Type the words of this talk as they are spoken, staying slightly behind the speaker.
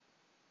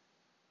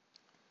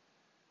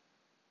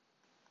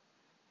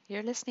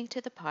You're listening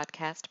to the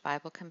podcast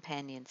Bible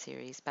Companion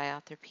series by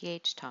author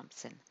P.H.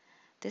 Thompson.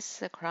 This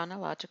is a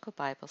chronological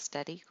Bible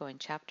study going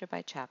chapter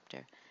by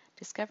chapter,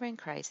 discovering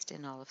Christ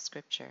in all of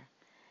Scripture.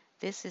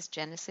 This is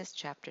Genesis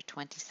chapter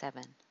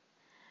 27.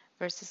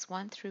 Verses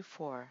 1 through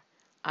 4,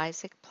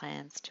 Isaac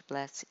plans to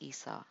bless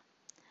Esau.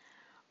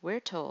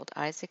 We're told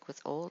Isaac was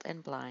old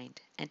and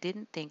blind and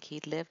didn't think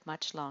he'd live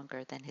much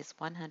longer than his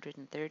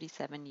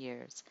 137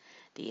 years,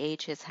 the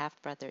age his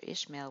half-brother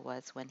Ishmael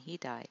was when he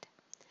died.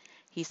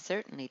 He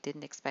certainly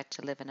didn't expect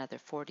to live another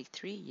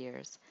 43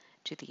 years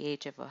to the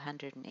age of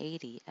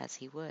 180 as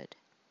he would.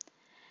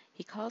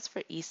 He calls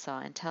for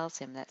Esau and tells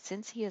him that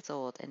since he is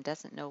old and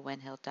doesn't know when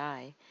he'll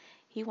die,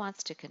 he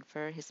wants to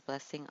confer his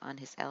blessing on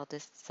his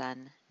eldest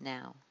son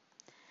now.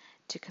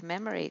 To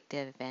commemorate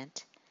the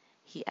event,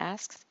 he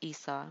asks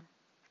Esau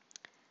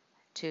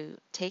to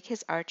take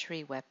his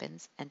archery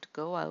weapons and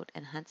go out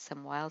and hunt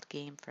some wild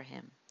game for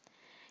him.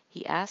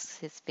 He asks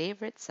his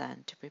favorite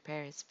son to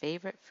prepare his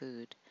favorite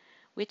food,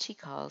 which he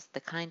calls the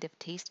kind of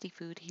tasty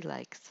food he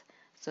likes,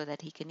 so that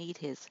he can eat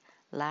his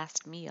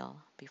last meal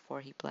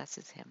before he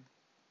blesses him.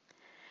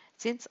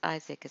 Since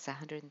Isaac is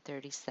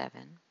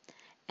 137,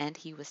 and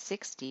he was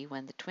 60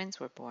 when the twins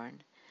were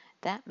born,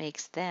 that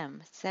makes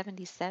them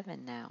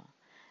 77 now,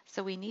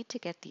 so we need to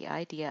get the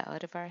idea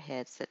out of our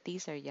heads that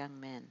these are young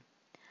men.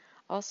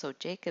 Also,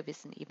 Jacob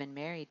isn't even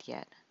married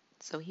yet,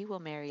 so he will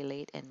marry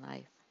late in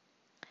life.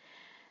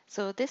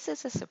 So this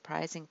is a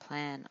surprising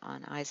plan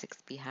on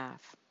Isaac's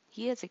behalf.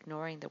 He is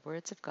ignoring the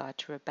words of God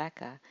to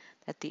Rebekah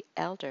that the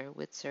elder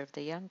would serve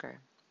the younger,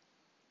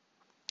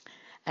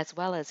 as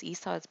well as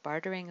Esau's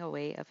bartering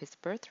away of his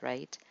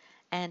birthright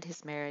and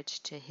his marriage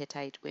to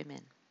Hittite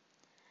women.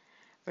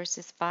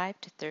 Verses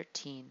 5 to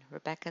 13,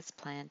 Rebekah's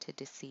plan to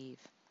deceive.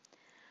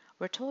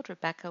 We're told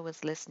Rebekah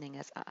was listening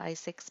as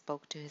Isaac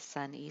spoke to his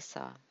son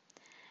Esau,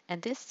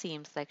 and this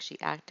seems like she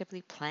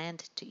actively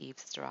planned to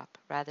eavesdrop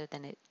rather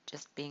than it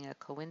just being a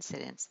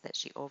coincidence that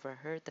she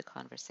overheard the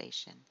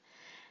conversation.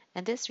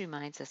 And this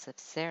reminds us of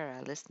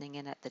Sarah listening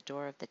in at the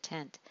door of the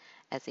tent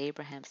as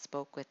Abraham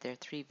spoke with their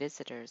 3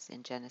 visitors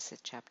in Genesis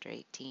chapter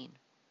 18.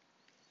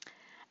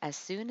 As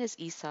soon as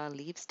Esau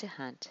leaves to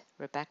hunt,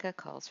 Rebekah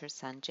calls her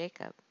son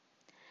Jacob.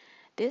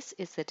 This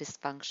is a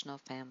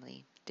dysfunctional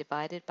family,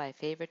 divided by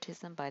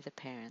favoritism by the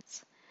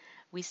parents.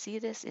 We see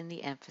this in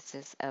the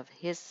emphasis of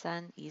his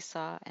son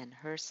Esau and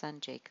her son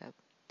Jacob.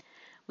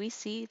 We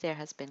see there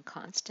has been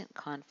constant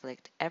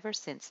conflict ever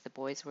since the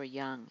boys were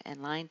young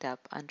and lined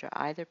up under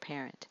either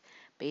parent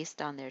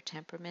based on their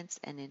temperaments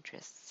and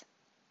interests.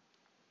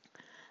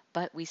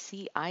 But we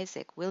see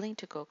Isaac willing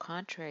to go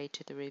contrary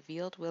to the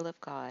revealed will of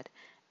God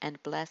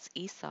and bless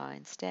Esau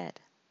instead.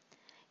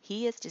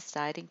 He is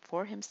deciding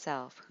for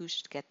himself who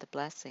should get the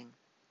blessing.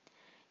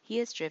 He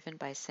is driven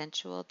by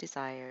sensual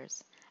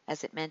desires,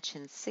 as it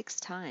mentions 6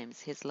 times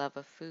his love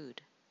of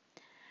food.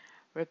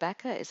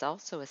 Rebekah is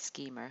also a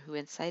schemer who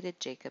incited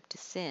Jacob to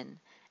sin,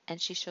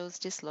 and she shows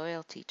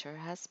disloyalty to her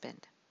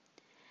husband.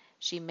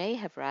 She may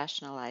have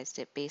rationalized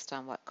it based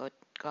on what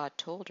God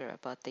told her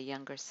about the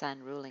younger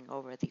son ruling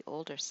over the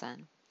older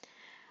son,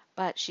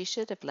 but she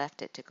should have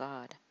left it to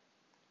God.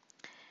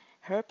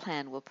 Her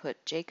plan will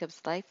put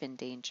Jacob's life in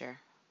danger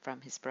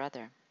from his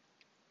brother.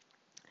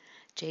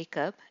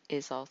 Jacob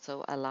is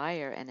also a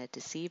liar and a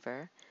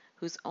deceiver,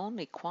 whose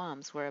only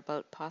qualms were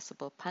about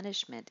possible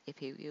punishment if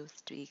he was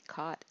to be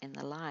caught in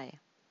the lie.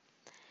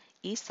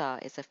 Esau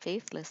is a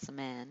faithless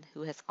man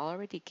who has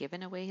already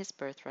given away his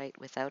birthright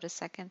without a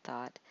second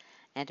thought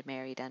and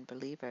married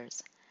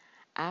unbelievers.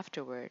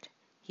 Afterward,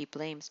 he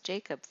blames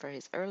Jacob for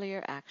his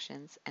earlier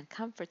actions and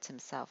comforts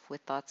himself with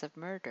thoughts of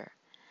murder.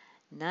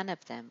 None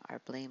of them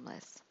are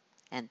blameless.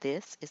 And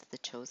this is the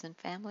chosen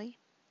family?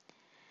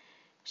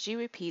 She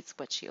repeats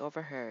what she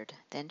overheard,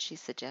 then she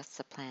suggests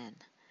a plan.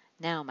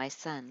 Now, my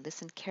son,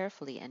 listen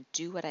carefully and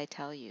do what I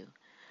tell you.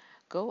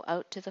 Go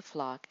out to the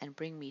flock and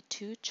bring me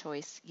 2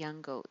 choice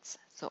young goats,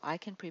 so I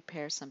can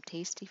prepare some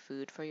tasty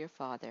food for your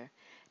father,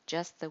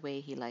 just the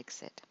way he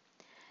likes it.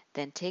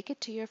 Then take it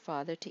to your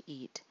father to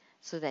eat,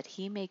 so that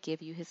he may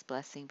give you his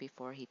blessing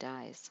before he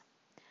dies.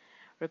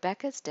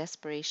 Rebekah's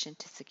desperation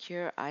to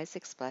secure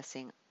Isaac's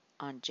blessing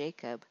on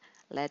Jacob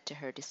led to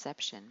her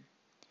deception.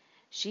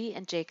 She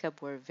and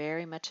Jacob were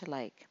very much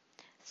alike,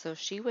 so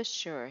she was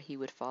sure he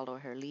would follow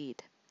her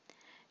lead.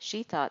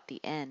 She thought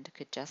the end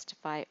could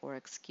justify or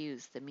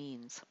excuse the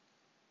means.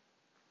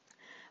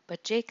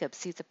 But Jacob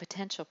sees a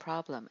potential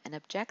problem and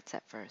objects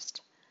at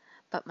first.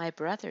 But my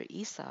brother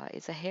Esau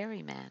is a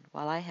hairy man,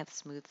 while I have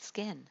smooth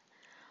skin.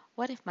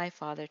 What if my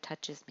father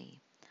touches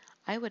me?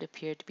 I would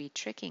appear to be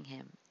tricking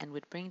him and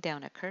would bring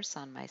down a curse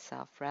on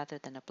myself rather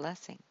than a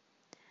blessing.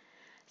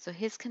 So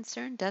his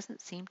concern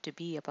doesn't seem to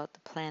be about the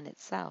plan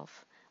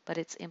itself, but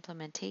its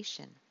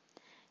implementation.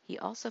 He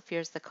also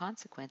fears the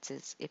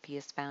consequences if he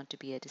is found to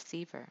be a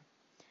deceiver.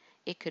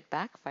 It could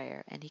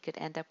backfire and he could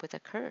end up with a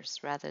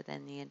curse rather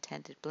than the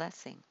intended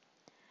blessing.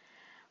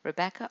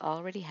 Rebekah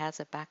already has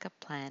a backup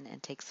plan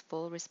and takes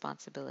full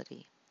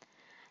responsibility.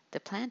 The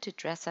plan to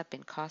dress up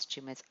in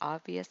costume is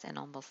obvious and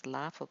almost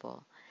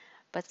laughable,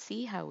 But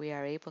see how we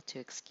are able to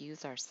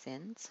excuse our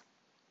sins?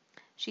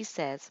 She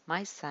says,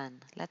 "My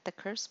son, let the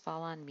curse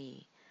fall on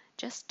me.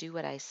 Just do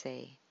what I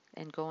say,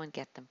 and go and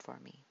get them for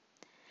me."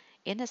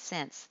 In a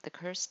sense, the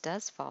curse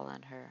does fall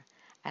on her,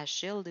 as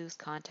she'll lose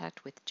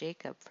contact with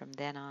Jacob from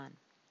then on.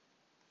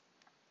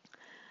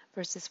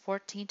 Verses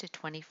 14 to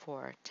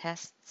 24,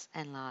 tests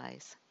and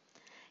lies.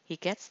 He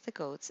gets the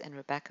goats, and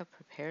Rebekah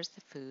prepares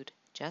the food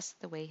just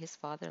the way his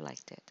father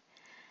liked it.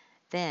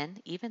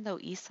 Then, even though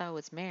Esau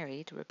was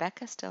married,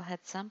 Rebekah still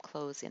had some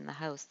clothes in the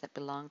house that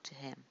belonged to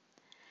him.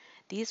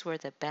 These were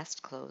the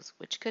best clothes,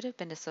 which could have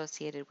been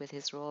associated with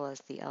his role as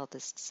the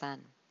eldest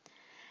son.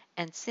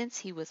 And since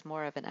he was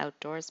more of an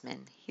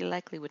outdoorsman, he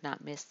likely would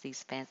not miss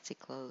these fancy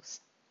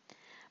clothes.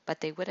 But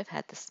they would have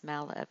had the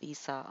smell of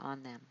Esau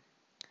on them.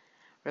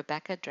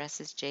 Rebekah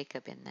dresses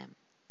Jacob in them.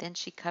 Then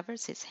she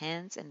covers his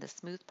hands and the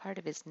smooth part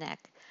of his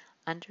neck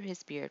under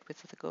his beard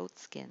with the goat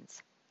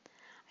skins.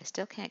 I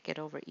still can't get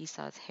over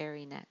Esau's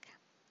hairy neck.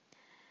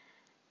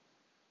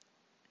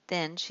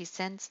 Then she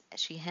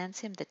hands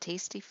him the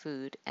tasty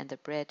food and the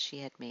bread she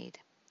had made.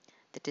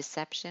 The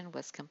deception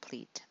was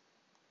complete.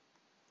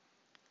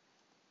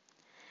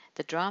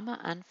 The drama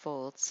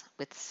unfolds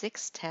with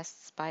 6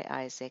 tests by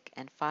Isaac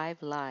and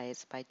 5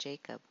 lies by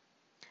Jacob.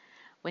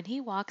 When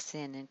he walks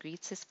in and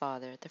greets his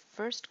father, the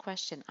first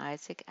question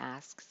Isaac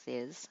asks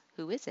is,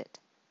 "Who is it?"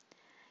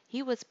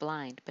 He was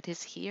blind, but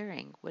his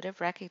hearing would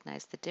have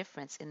recognized the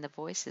difference in the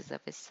voices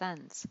of his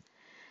sons.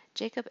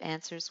 Jacob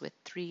answers with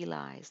 3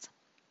 lies.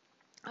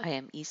 "I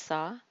am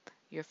Esau,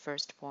 your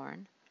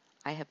firstborn.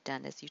 I have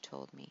done as you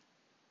told me.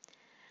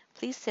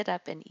 Please sit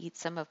up and eat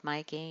some of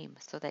my game,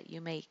 so that you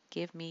may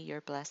give me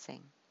your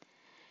blessing."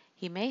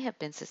 He may have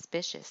been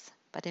suspicious,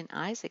 but in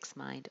Isaac's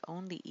mind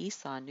only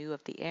Esau knew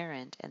of the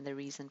errand and the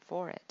reason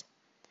for it.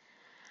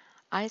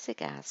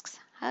 Isaac asks,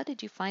 "How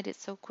did you find it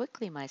so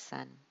quickly, my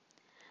son?"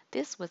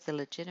 This was a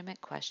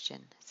legitimate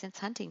question, since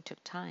hunting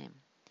took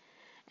time.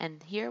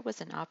 And here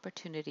was an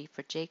opportunity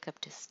for Jacob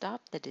to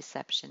stop the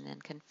deception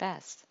and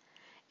confess.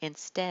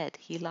 Instead,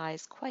 he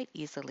lies quite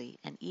easily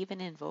and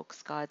even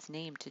invokes God's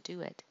name to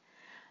do it.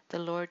 "The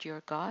Lord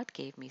your God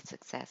gave me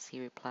success," he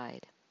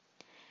replied.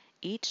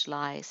 Each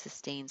lie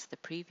sustains the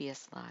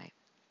previous lie,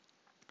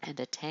 and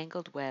a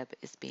tangled web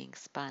is being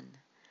spun.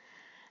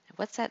 And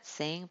what's that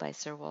saying by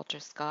Sir Walter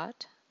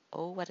Scott?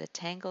 "Oh, what a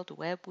tangled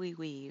web we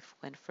weave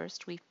when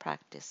first we've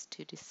practiced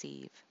to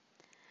deceive."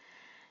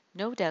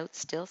 No doubt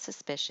still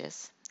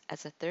suspicious,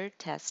 as a third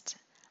test,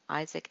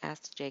 Isaac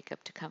asked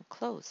Jacob to come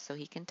close so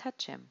he can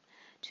touch him,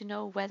 to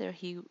know whether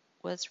he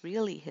was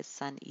really his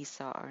son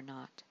Esau or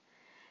not.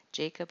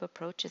 Jacob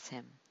approaches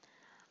him.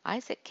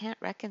 Isaac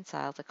can't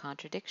reconcile the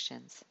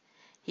contradictions.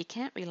 He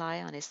can't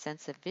rely on his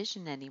sense of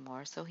vision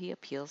anymore, so he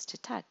appeals to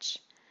touch.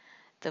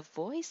 The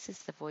voice is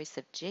the voice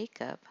of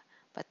Jacob,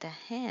 but the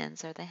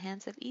hands are the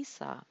hands of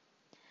Esau.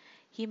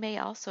 He may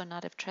also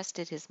not have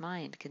trusted his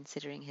mind,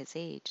 considering his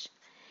age.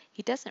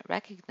 He doesn't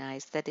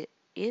recognize that it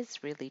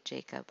is really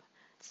Jacob,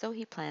 so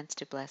he plans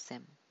to bless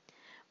him.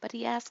 But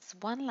he asks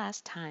one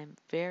last time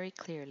very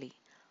clearly,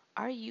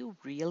 "Are you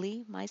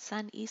really my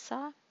son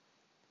Esau?"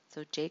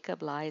 So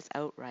Jacob lies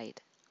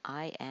outright,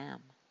 "I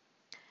am."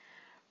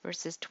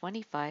 Verses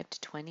 25 to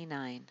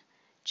 29,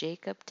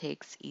 Jacob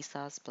takes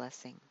Esau's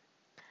blessing.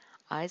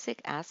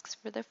 Isaac asks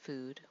for the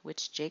food,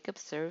 which Jacob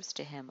serves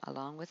to him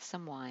along with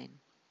some wine.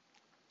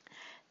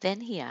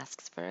 Then he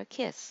asks for a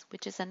kiss,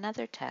 which is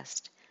another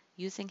test,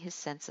 using his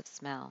sense of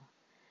smell.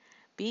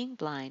 Being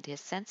blind,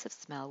 his sense of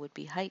smell would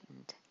be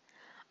heightened.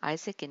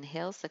 Isaac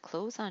inhales the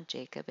clothes on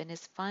Jacob and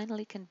is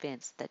finally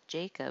convinced that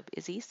Jacob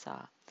is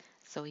Esau,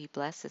 so he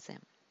blesses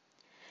him.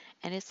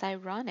 And it's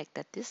ironic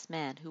that this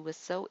man, who was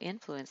so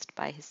influenced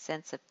by his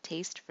sense of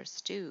taste for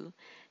stew,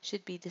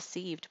 should be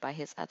deceived by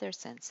his other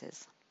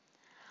senses.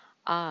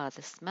 "Ah,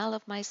 the smell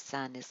of my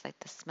son is like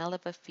the smell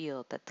of a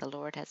field that the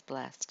Lord has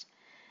blessed.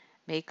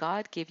 May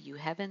God give you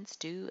heaven's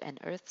dew and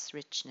earth's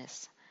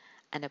richness,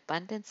 an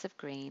abundance of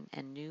grain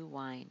and new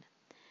wine.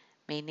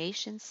 May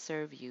nations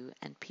serve you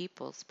and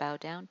peoples bow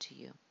down to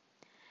you.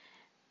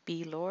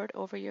 Be Lord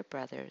over your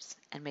brothers,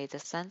 and may the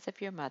sons of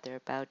your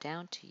mother bow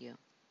down to you.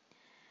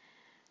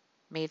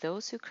 May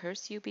those who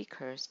curse you be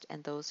cursed,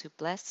 and those who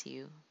bless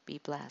you be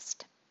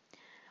blessed."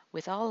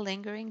 With all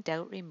lingering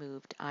doubt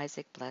removed,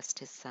 Isaac blessed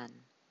his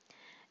son.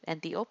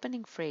 And the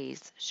opening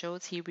phrase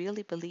shows he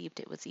really believed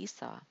it was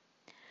Esau.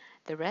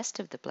 The rest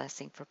of the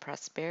blessing for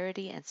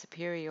prosperity and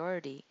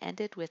superiority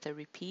ended with a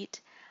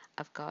repeat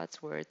of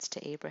God's words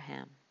to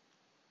Abraham.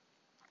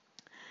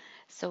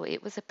 So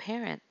it was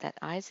apparent that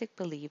Isaac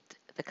believed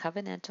the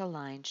covenantal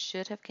line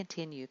should have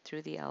continued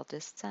through the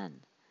eldest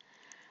son.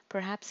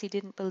 Perhaps he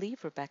didn't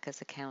believe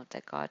Rebekah's account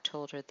that God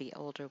told her the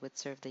older would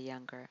serve the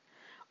younger,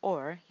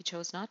 or he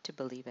chose not to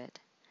believe it.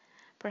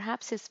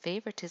 Perhaps his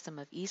favoritism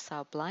of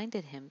Esau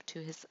blinded him to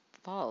his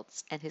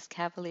faults and his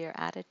cavalier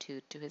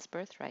attitude to his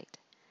birthright.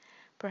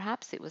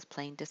 Perhaps it was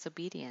plain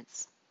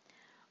disobedience.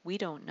 We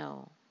don't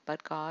know,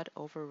 but God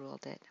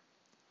overruled it.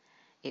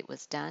 It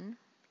was done.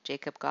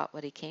 Jacob got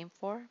what he came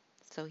for,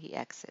 so he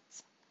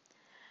exits.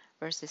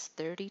 verses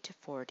 30 to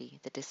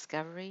 40, the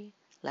discovery,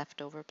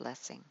 leftover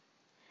blessing.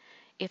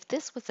 If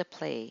this was a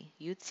play,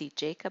 you'd see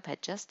Jacob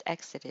had just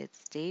exited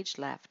stage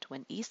left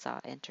when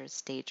Esau enters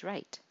stage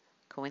right.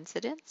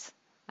 Coincidence?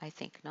 I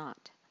think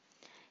not.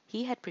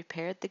 He had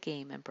prepared the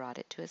game and brought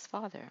it to his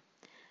father.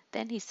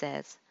 Then he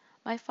says,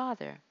 "My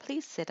father,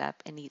 please sit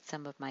up and eat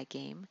some of my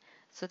game,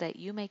 so that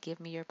you may give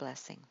me your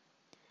blessing."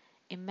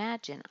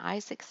 Imagine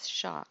Isaac's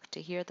shock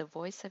to hear the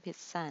voice of his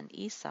son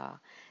Esau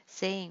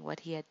saying what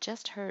he had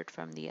just heard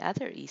from the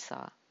other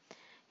Esau.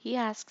 He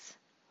asks,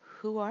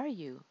 "Who are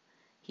you?"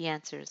 He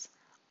answers,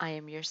 "I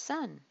am your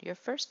son, your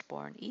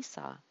firstborn,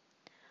 Esau."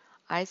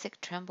 Isaac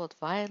trembled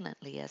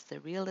violently as the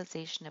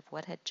realization of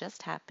what had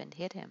just happened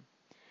hit him.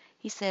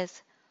 He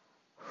says,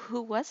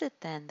 "Who was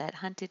it then that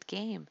hunted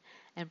game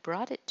and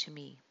brought it to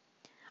me?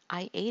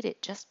 I ate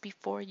it just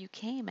before you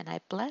came, and I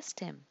blessed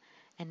him,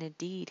 and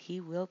indeed he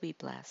will be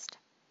blessed."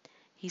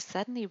 He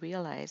suddenly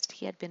realized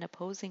he had been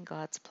opposing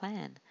God's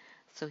plan,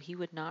 so he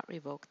would not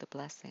revoke the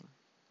blessing.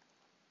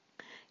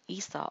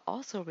 Esau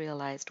also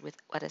realized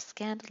what a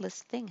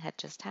scandalous thing had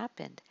just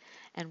happened,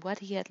 and what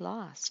he had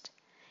lost.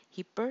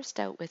 He burst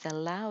out with a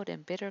loud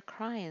and bitter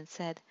cry and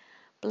said,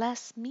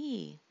 "Bless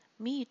me,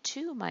 me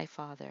too, my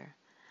father."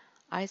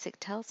 Isaac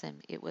tells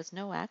him it was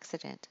no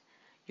accident.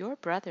 Your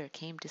brother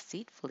came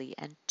deceitfully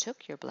and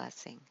took your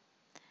blessing.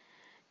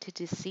 To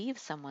deceive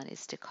someone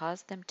is to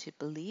cause them to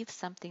believe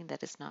something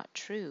that is not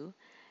true,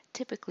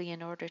 typically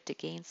in order to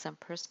gain some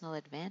personal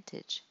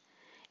advantage.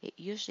 It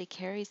usually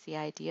carries the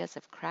ideas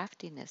of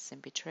craftiness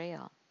and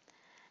betrayal,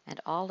 and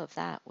all of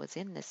that was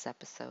in this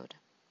episode.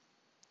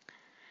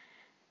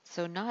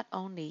 So not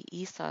only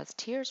Esau's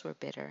tears were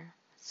bitter,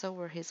 so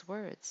were his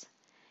words.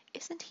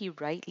 "Isn't he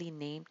rightly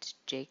named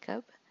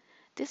Jacob?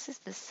 This is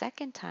the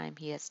second time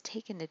he has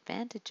taken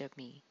advantage of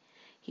me.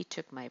 He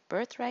took my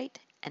birthright,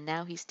 and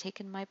now he's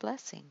taken my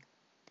blessing."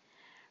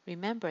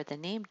 Remember, the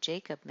name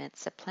Jacob meant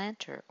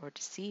supplanter or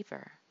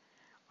deceiver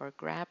or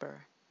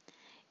grabber.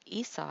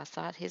 Esau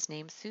thought his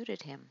name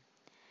suited him.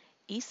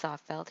 Esau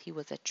felt he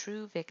was a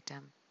true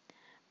victim,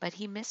 but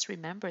he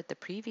misremembered the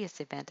previous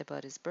event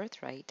about his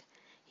birthright.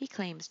 He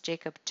claims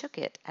Jacob took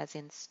it, as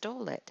in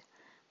stole it,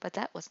 but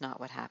that was not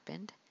what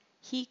happened.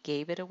 He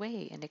gave it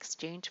away in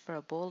exchange for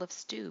a bowl of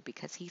stew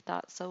because he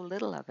thought so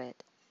little of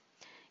it.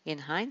 In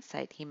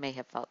hindsight, he may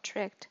have felt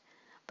tricked,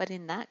 but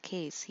in that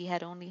case he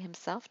had only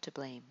himself to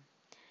blame.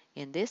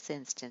 In this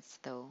instance,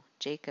 though,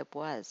 Jacob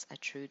was a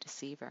true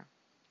deceiver.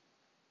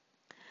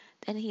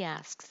 Then he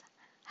asks,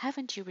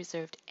 "Haven't you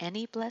reserved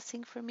any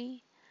blessing for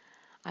me?"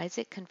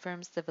 Isaac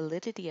confirms the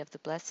validity of the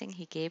blessing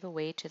he gave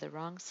away to the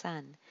wrong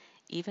son,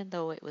 even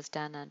though it was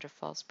done under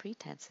false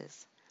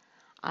pretenses.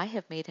 "I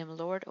have made him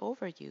lord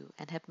over you,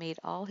 and have made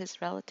all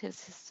his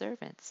relatives his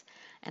servants,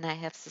 and I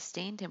have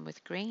sustained him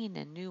with grain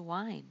and new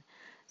wine.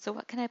 So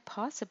what can I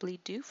possibly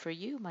do for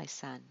you, my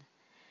son?"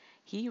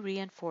 He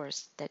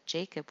reinforced that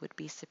Jacob would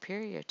be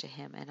superior to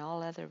him and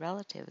all other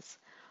relatives.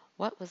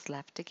 What was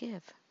left to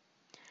give?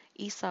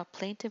 Esau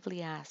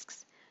plaintively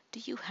asks, "Do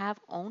you have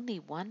only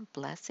one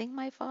blessing,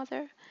 my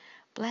father?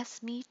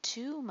 Bless me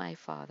too, my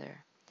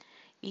father."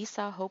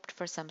 Esau hoped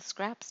for some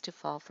scraps to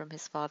fall from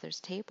his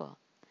father's table.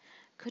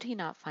 Could he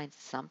not find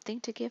something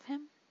to give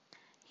him?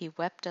 He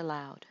wept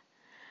aloud.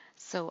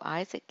 So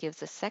Isaac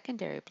gives a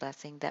secondary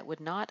blessing that would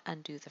not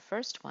undo the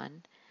first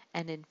one,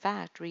 and in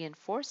fact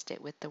reinforced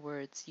it with the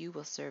words, "You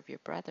will serve your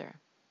brother."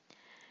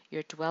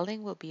 Your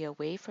dwelling will be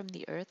away from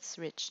the earth's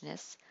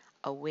richness,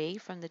 away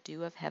from the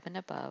dew of heaven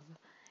above.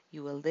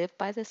 You will live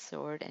by the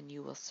sword, and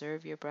you will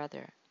serve your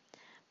brother.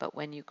 But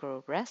when you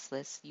grow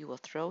restless, you will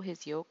throw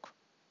his yoke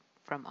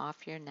from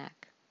off your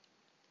neck.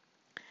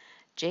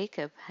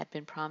 Jacob had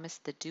been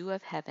promised the dew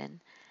of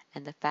heaven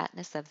and the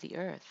fatness of the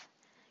earth.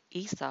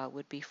 Esau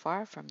would be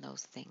far from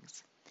those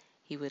things.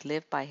 He would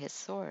live by his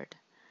sword.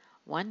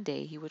 One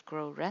day he would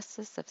grow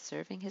restless of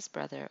serving his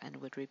brother and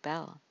would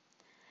rebel.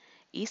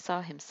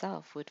 Esau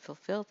himself would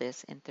fulfill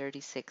this in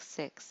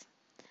 36:6.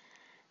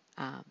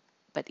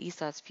 But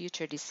Esau's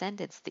future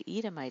descendants, the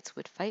Edomites,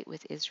 would fight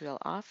with Israel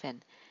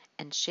often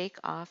and shake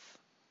off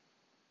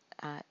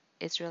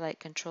Israelite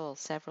control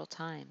several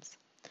times.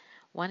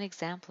 One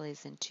example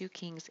is in 2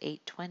 Kings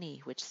 8:20,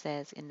 which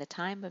says, "In the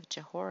time of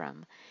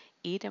Jehoram,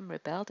 Edom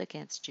rebelled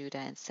against Judah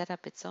and set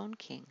up its own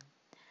king."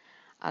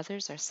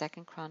 Others are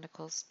 2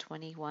 Chronicles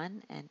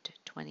 21 and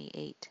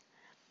 28.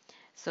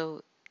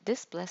 So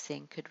this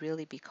blessing could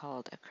really be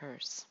called a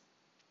curse.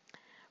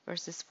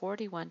 Verses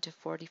 41 to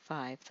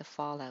 45, the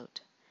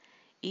fallout.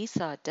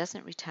 Esau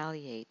doesn't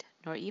retaliate,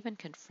 nor even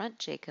confront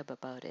Jacob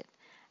about it,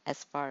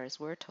 as far as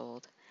we're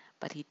told,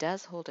 but he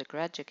does hold a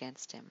grudge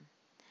against him.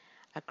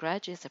 A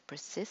grudge is a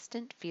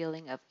persistent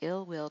feeling of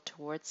ill will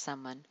towards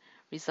someone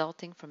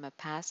resulting from a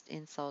past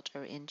insult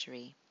or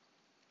injury.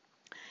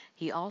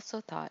 He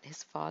also thought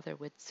his father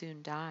would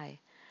soon die,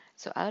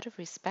 so out of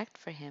respect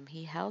for him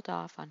he held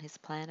off on his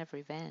plan of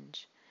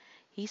revenge.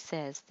 He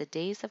says, "The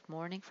days of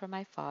mourning for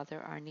my father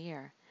are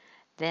near.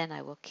 Then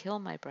I will kill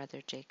my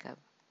brother Jacob."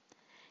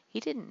 He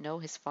didn't know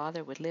his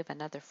father would live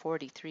another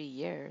 43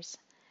 years.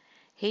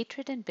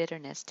 Hatred and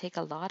bitterness take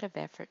a lot of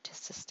effort to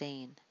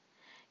sustain.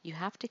 You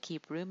have to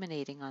keep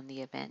ruminating on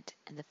the event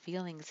and the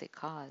feelings it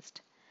caused.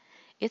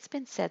 It's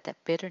been said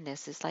that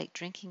bitterness is like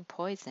drinking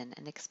poison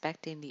and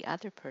expecting the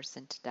other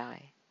person to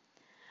die.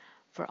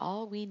 For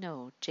all we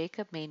know,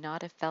 Jacob may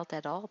not have felt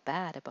at all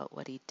bad about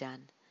what he'd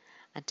done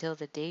until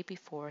the day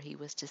before he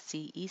was to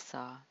see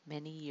Esau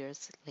many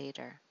years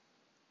later.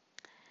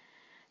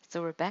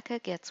 So Rebekah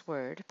gets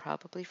word,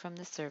 probably from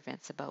the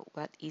servants, about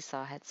what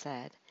Esau had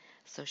said.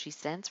 So she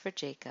sends for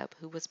Jacob,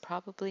 who was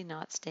probably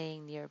not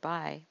staying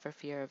nearby for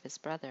fear of his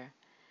brother.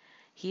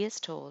 He is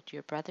told,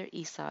 "Your brother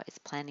Esau is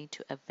planning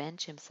to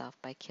avenge himself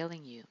by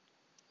killing you."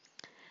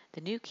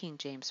 The New King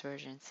James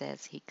Version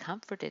says, "He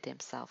comforted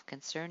himself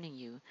concerning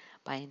you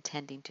by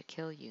intending to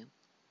kill you."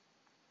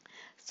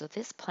 So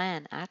this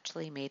plan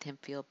actually made him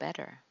feel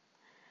better.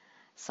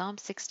 Psalm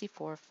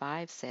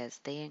 64:5 says,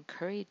 "They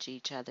encourage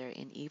each other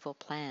in evil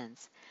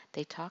plans.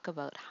 They talk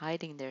about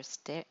hiding their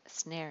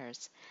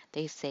snares.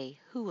 They say,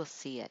 'Who will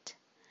see it?'"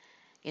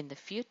 In the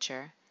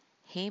future,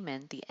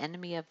 Haman, the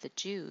enemy of the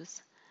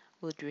Jews,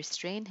 would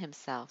restrain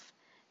himself,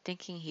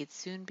 thinking he'd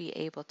soon be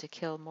able to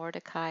kill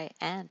Mordecai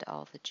and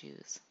all the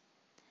Jews.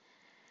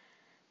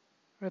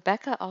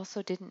 Rebekah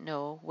also didn't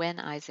know when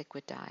Isaac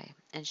would die,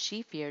 and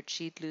she feared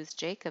she'd lose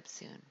Jacob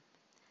soon.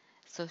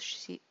 So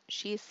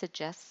she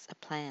suggests a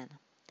plan.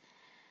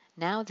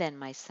 "Now then,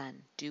 my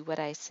son, do what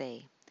I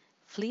say.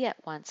 Flee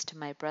at once to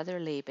my brother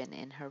Laban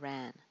in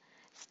Haran.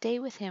 Stay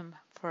with him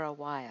for a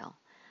while,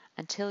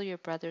 until your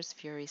brother's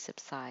fury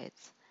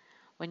subsides.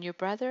 When your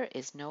brother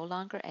is no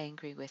longer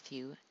angry with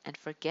you and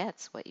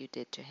forgets what you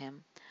did to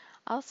him,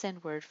 I'll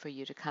send word for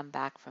you to come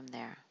back from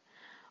there.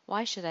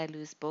 Why should I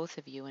lose both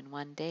of you in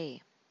one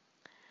day?"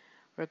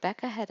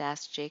 Rebekah had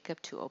asked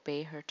Jacob to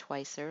obey her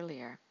twice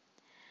earlier.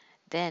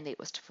 Then it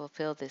was to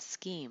fulfill this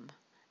scheme.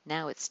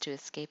 Now it's to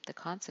escape the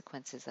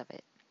consequences of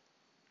it.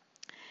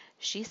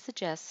 She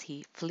suggests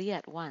he flee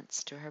at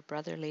once to her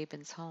brother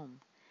Laban's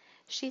home.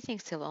 She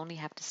thinks he'll only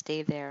have to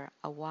stay there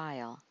a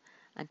while,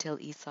 until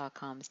Esau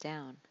calms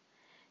down.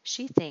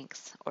 She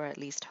thinks, or at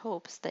least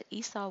hopes, that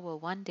Esau will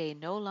one day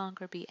no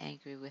longer be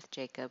angry with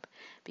Jacob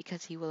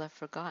because he will have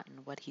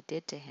forgotten what he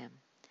did to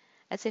him,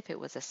 as if it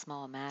was a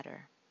small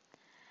matter.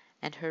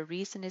 And her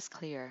reason is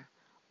clear.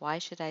 Why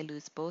should I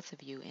lose both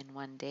of you in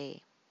one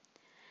day?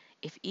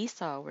 If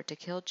Esau were to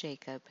kill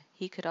Jacob,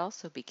 he could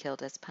also be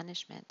killed as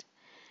punishment.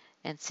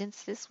 And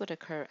since this would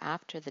occur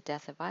after the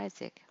death of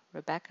Isaac,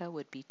 Rebekah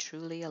would be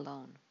truly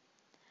alone.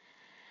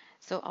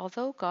 So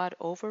although God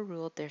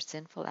overruled their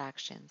sinful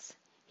actions,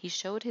 he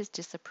showed his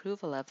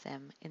disapproval of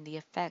them in the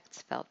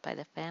effects felt by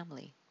the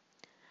family.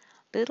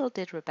 Little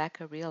did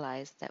Rebekah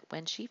realize that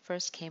when she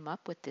first came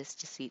up with this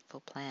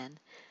deceitful plan,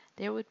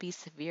 there would be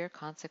severe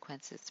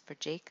consequences for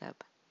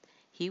Jacob.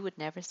 He would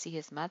never see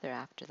his mother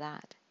after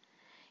that.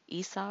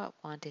 Esau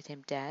wanted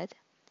him dead,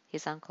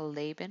 his uncle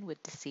Laban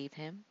would deceive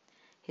him,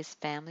 his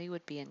family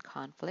would be in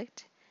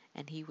conflict,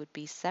 and he would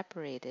be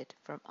separated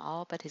from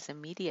all but his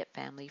immediate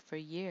family for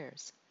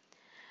years.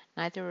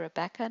 Neither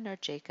Rebekah nor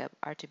Jacob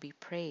are to be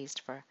praised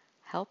for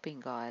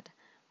helping God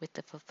with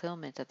the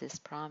fulfillment of this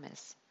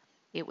promise.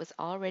 It was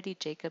already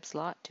Jacob's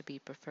lot to be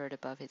preferred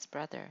above his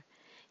brother.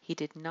 He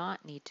did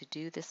not need to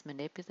do this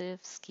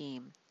manipulative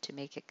scheme to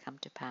make it come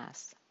to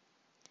pass.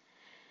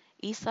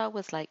 Esau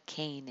was like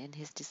Cain in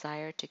his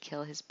desire to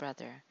kill his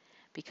brother,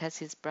 because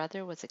his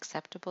brother was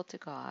acceptable to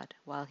God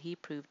while he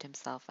proved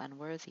himself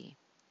unworthy.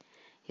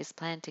 His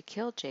plan to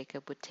kill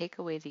Jacob would take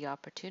away the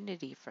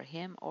opportunity for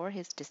him or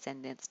his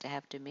descendants to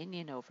have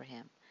dominion over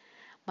him,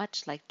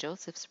 much like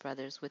Joseph's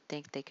brothers would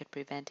think they could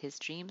prevent his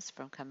dreams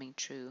from coming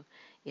true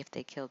if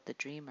they killed the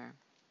dreamer.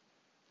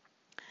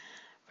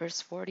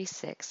 Verse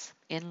 46,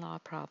 In-law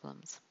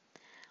problems.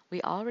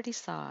 We already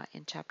saw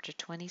in chapter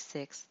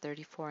 26,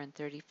 34 and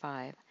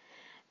 35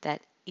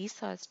 that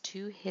Esau's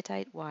two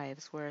Hittite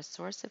wives were a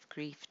source of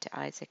grief to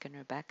Isaac and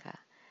Rebekah.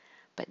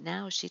 But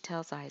now she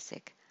tells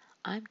Isaac,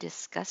 "I'm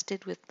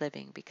disgusted with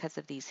living because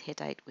of these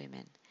Hittite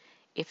women.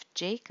 If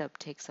Jacob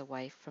takes a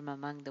wife from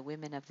among the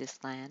women of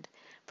this land,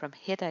 from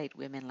Hittite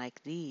women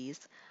like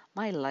these,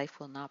 my life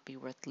will not be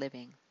worth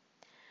living."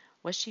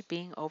 Was she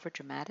being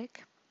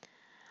overdramatic?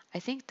 I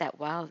think that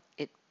while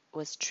it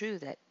was true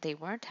that they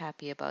weren't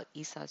happy about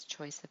Esau's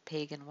choice of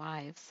pagan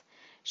wives,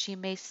 she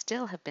may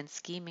still have been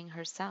scheming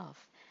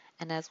herself,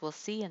 and as we'll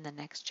see in the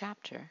next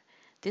chapter,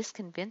 this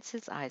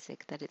convinces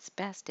Isaac that it's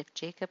best if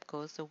Jacob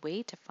goes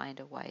away to find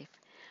a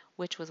wife,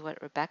 which was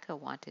what Rebekah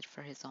wanted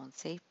for his own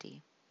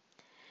safety.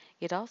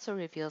 It also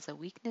reveals a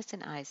weakness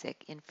in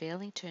Isaac in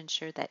failing to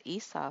ensure that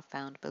Esau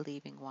found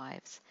believing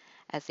wives,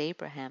 as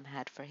Abraham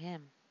had for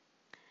him.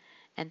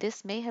 And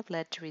this may have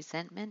led to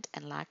resentment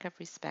and lack of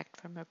respect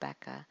from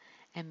Rebekah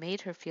and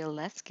made her feel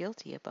less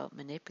guilty about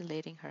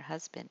manipulating her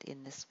husband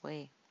in this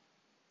way.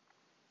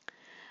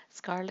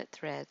 Scarlet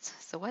threads.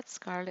 So what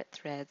scarlet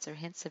threads or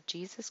hints of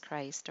Jesus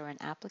Christ or an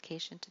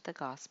application to the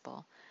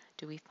gospel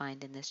do we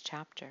find in this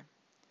chapter?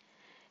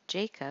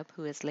 Jacob,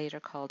 who is later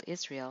called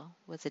Israel,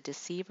 was a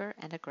deceiver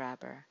and a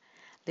grabber,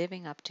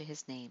 living up to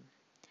his name.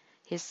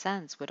 His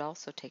sons would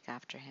also take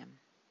after him.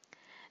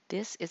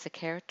 This is a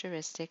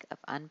characteristic of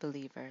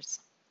unbelievers.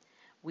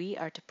 We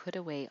are to put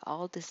away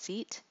all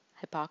deceit,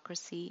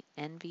 hypocrisy,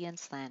 envy, and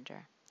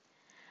slander.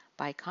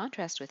 By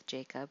contrast with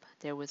Jacob,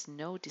 there was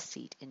no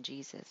deceit in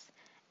Jesus,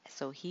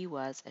 so he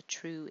was a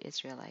true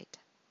Israelite.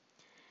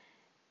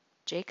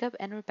 Jacob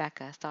and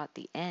Rebekah thought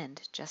the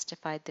end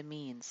justified the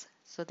means,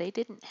 so they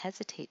didn't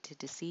hesitate to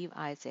deceive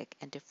Isaac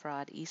and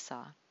defraud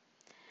Esau.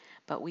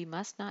 But we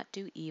must not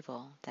do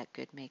evil, that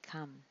good may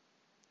come.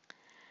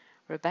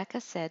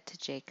 Rebekah said to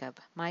Jacob,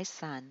 "My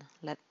son,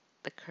 let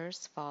the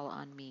curse fall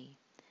on me,"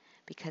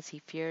 because he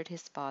feared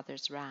his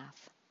father's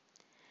wrath.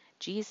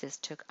 Jesus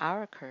took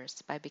our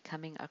curse by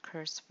becoming a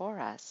curse for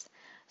us,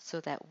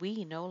 so that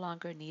we no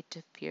longer need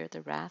to fear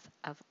the wrath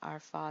of our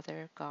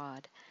Father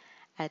God,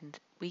 and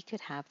we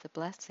could have the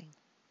blessing.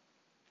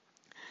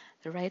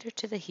 The writer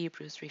to the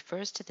Hebrews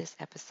refers to this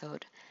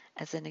episode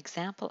as an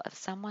example of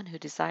someone who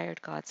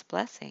desired God's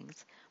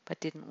blessings but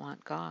didn't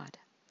want God.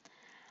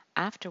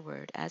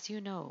 Afterward, as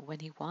you know, when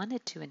he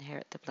wanted to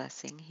inherit the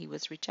blessing, he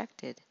was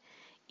rejected.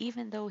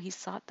 Even though he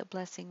sought the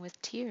blessing with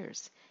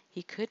tears,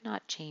 he could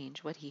not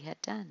change what he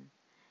had done.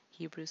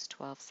 Hebrews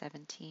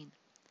 12:17.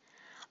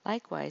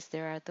 Likewise,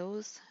 there are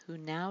those who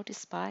now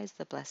despise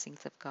the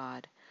blessings of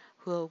God,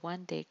 who will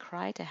one day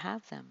cry to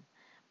have them,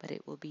 but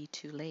it will be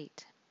too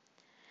late.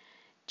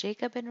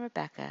 Jacob and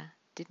Rebekah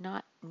did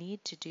not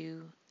need to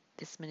do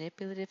this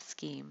manipulative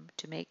scheme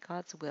to make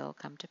God's will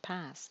come to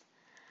pass.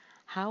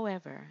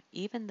 However,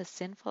 even the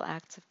sinful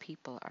acts of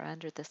people are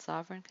under the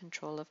sovereign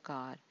control of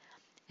God,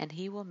 and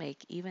he will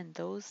make even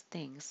those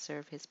things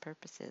serve his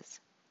purposes,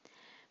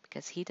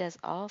 because he does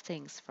all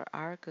things for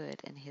our good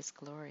and his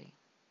glory.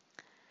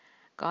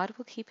 God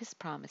will keep his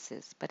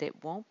promises, but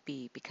it won't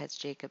be because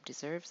Jacob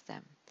deserves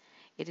them.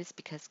 It is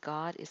because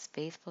God is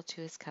faithful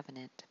to his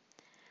covenant.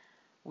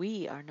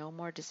 We are no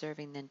more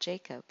deserving than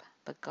Jacob,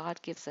 but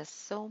God gives us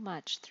so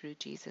much through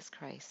Jesus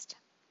Christ.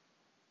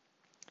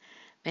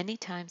 Many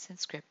times in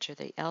Scripture,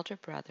 the elder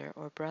brother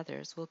or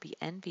brothers will be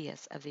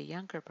envious of the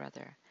younger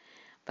brother,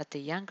 but the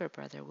younger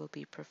brother will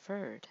be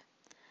preferred.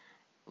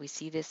 We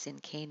see this in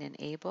Cain and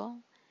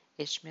Abel,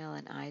 Ishmael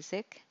and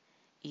Isaac,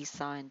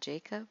 Esau and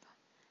Jacob,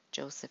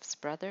 Joseph's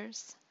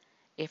brothers,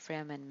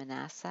 Ephraim and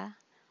Manasseh,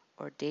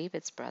 or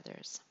David's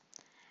brothers.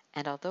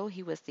 And although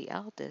he was the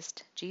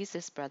eldest,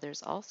 Jesus'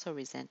 brothers also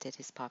resented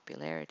his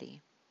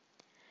popularity.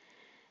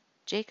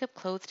 Jacob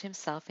clothed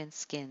himself in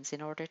skins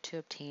in order to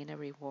obtain a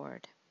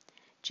reward.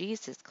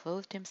 Jesus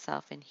clothed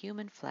himself in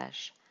human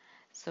flesh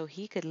so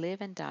he could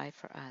live and die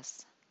for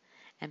us.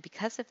 And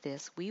because of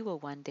this, we will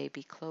one day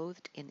be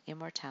clothed in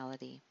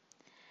immortality.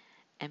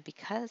 And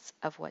because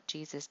of what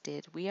Jesus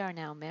did, we are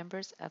now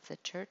members of the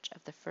church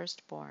of the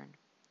firstborn.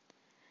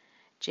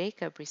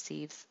 Jacob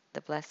receives the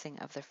blessing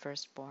of the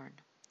firstborn,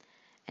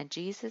 and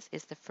Jesus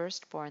is the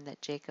firstborn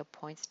that Jacob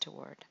points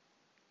toward.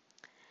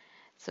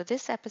 So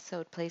this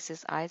episode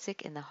places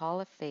Isaac in the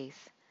hall of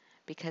faith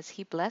because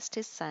he blessed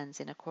his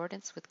sons in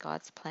accordance with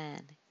God's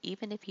plan,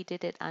 even if he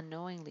did it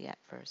unknowingly at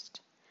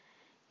first.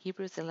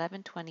 Hebrews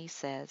 11:20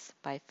 says,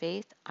 "By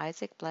faith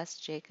Isaac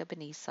blessed Jacob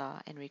and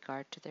Esau in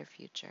regard to their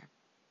future."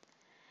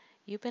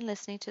 You've been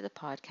listening to the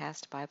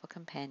podcast Bible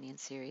Companion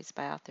series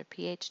by author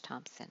P.H.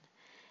 Thompson.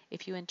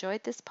 If you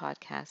enjoyed this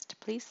podcast,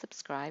 please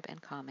subscribe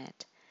and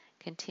comment.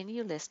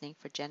 Continue listening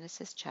for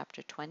Genesis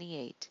chapter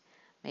 28.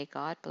 May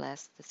God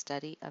bless the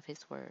study of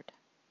His Word.